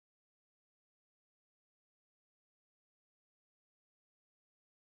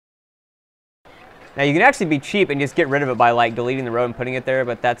Now you can actually be cheap and just get rid of it by like deleting the road and putting it there,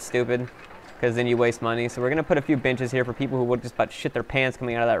 but that's stupid because then you waste money. So we're gonna put a few benches here for people who would just about shit their pants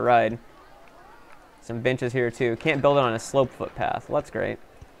coming out of that ride. Some benches here too. Can't build it on a slope footpath. Well, that's great.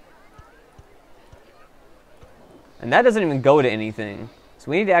 And that doesn't even go to anything. So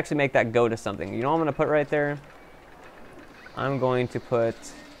we need to actually make that go to something. You know what I'm gonna put right there? I'm going to put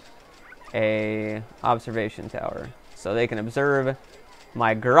a observation tower so they can observe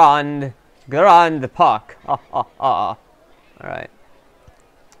my grand puck. All right.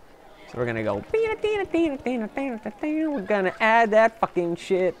 So we're gonna go. We're gonna add that fucking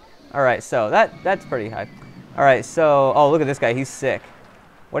shit. All right. So that's pretty high. All right. So oh, look at this guy. He's sick.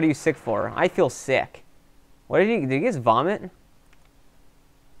 What are you sick for? I feel sick. What did he just vomit?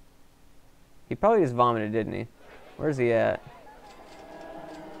 He probably just vomited, didn't he? Where's he at?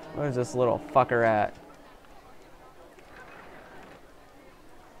 Where's this little fucker at?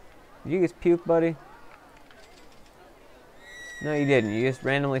 Did you just puke, buddy? No, you didn't. You just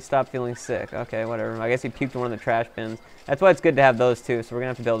randomly stopped feeling sick. Okay, whatever. I guess he puked in one of the trash bins. That's why it's good to have those too. So we're gonna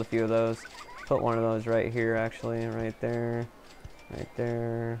have to build a few of those. Put one of those right here, actually, right there, right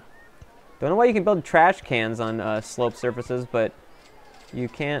there. Don't know why you can build trash cans on slope surfaces, but you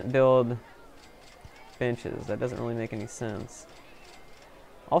can't build benches. That doesn't really make any sense.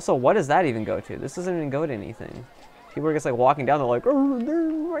 Also, what does that even go to? This doesn't even go to anything. People are just like walking down, they're like, oh,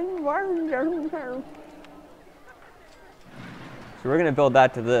 so we're gonna build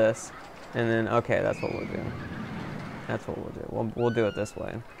that to this, and then okay, that's what we'll do. That's what we'll do. We'll do it this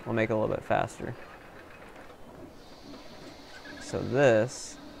way. We'll make it a little bit faster. So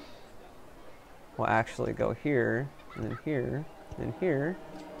this will actually go here, and then here, and then here,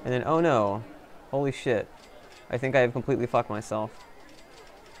 and then oh no, holy shit! I think I have completely fucked myself.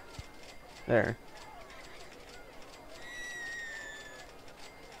 There.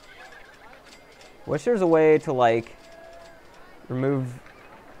 Wish there's a way to like remove.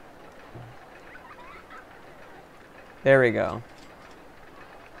 There we go.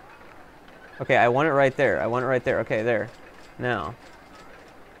 Okay, I want it right there. I want it right there. Okay, there. Now.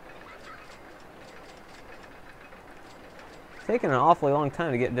 It's taking an awfully long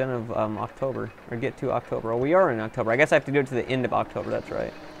time to get done of October, or get to October. Well, we are in October. I guess I have to do it to the end of October. That's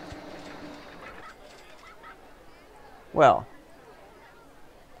right. Well,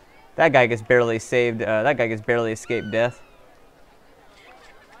 that guy gets barely saved. That guy gets barely escaped death.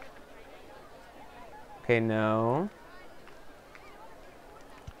 Okay, no.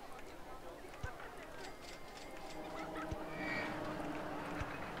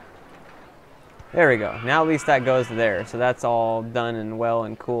 There we go. Now at least that goes there. So that's all done and well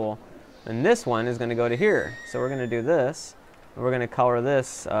and cool. And this one is going to go to here. So we're going to do this. And we're going to color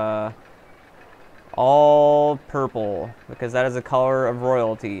this all purple, because that is the color of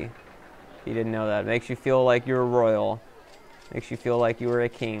royalty. If you didn't know that. It makes you feel like you're royal. Makes you feel like you were a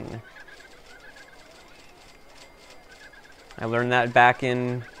king. I learned that back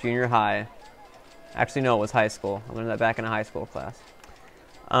in junior high. Actually, no, it was high school. I learned that back in a high school class.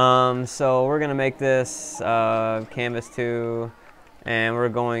 So we're going to make this canvas 2, and we're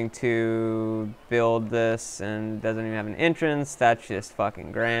going to build this, and it doesn't even have an entrance. That's just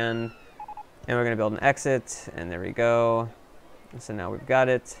fucking grand. And we're going to build an exit, and there we go. And so now we've got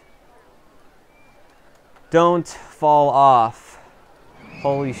it. Don't fall off.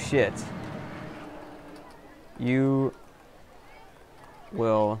 Holy shit. You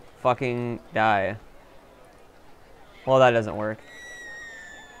will fucking die. Well, that doesn't work.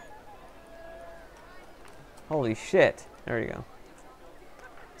 Holy shit. There we go.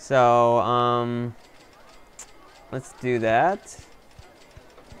 So, let's do that.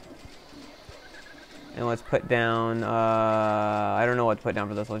 And let's put down, I don't know what to put down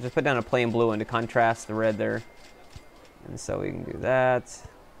for this one. Just put down a plain blue one to contrast the red there. And so we can do that.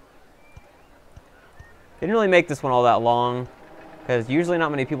 Didn't really make this one all that long, because usually not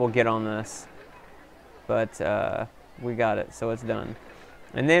many people get on this. But we got it, so it's done.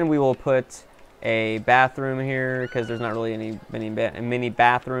 And then we will put a bathroom here, because there's not really many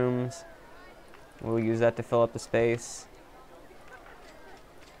bathrooms. We'll use that to fill up the space.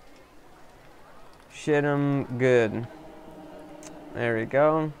 Shit 'em good. There we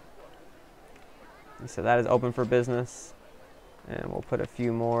go. And so that is open for business. And we'll put a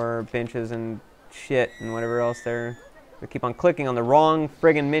few more benches and shit and whatever else there. We keep on clicking on the wrong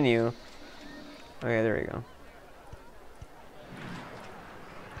friggin' menu. Okay, there we go.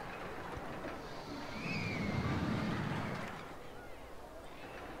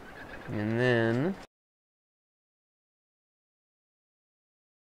 And then